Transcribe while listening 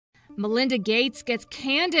Melinda Gates gets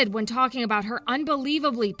candid when talking about her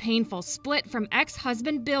unbelievably painful split from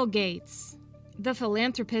ex-husband Bill Gates. The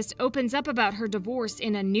philanthropist opens up about her divorce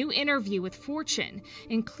in a new interview with Fortune,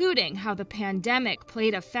 including how the pandemic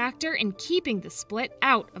played a factor in keeping the split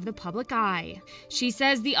out of the public eye. She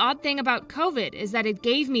says the odd thing about COVID is that it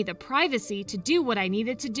gave me the privacy to do what I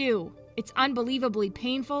needed to do. It's unbelievably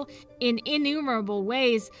painful in innumerable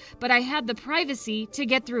ways, but I had the privacy to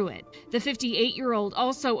get through it. The 58-year-old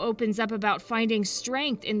also opens up about finding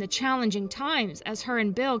strength in the challenging times as her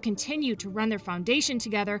and Bill continue to run their foundation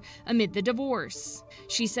together amid the divorce.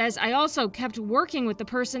 She says, I also kept working with the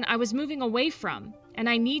person I was moving away from, and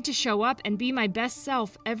I need to show up and be my best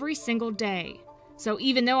self every single day. So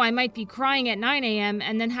even though I might be crying at 9 a.m.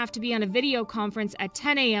 and then have to be on a video conference at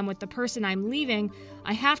 10 a.m. with the person I'm leaving,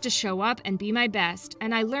 I have to show up and be my best,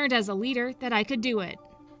 and I learned as a leader that I could do it.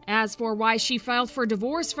 As for why she filed for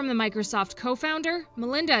divorce from the Microsoft co-founder,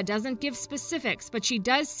 Melinda doesn't give specifics, but she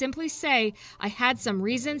does simply say, I had some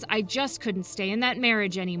reasons I just couldn't stay in that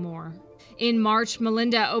marriage anymore. In March,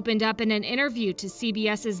 Melinda opened up in an interview to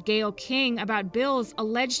CBS's Gayle King about Bill's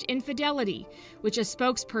alleged infidelity, which a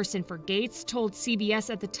spokesperson for Gates told CBS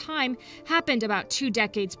at the time happened about 2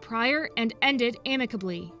 decades prior and ended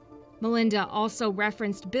amicably. Melinda also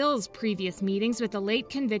referenced Bill's previous meetings with the late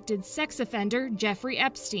convicted sex offender Jeffrey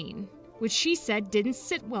Epstein, which she said didn't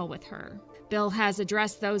sit well with her. Bill has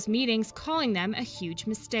addressed those meetings, calling them a huge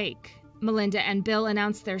mistake. Melinda and Bill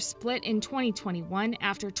announced their split in 2021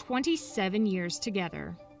 after 27 years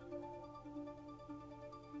together.